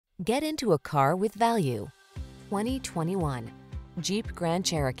Get into a car with value. 2021 Jeep Grand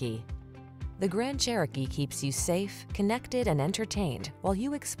Cherokee. The Grand Cherokee keeps you safe, connected, and entertained while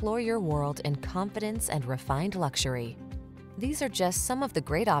you explore your world in confidence and refined luxury. These are just some of the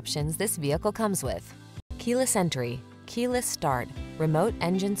great options this vehicle comes with: keyless entry, keyless start, remote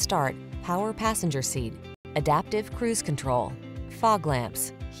engine start, power passenger seat, adaptive cruise control, fog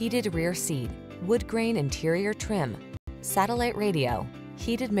lamps, heated rear seat, wood grain interior trim, satellite radio,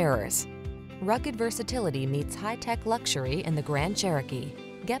 heated mirrors. Rugged versatility meets high-tech luxury in the Grand Cherokee.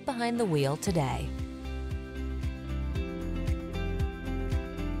 Get behind the wheel today.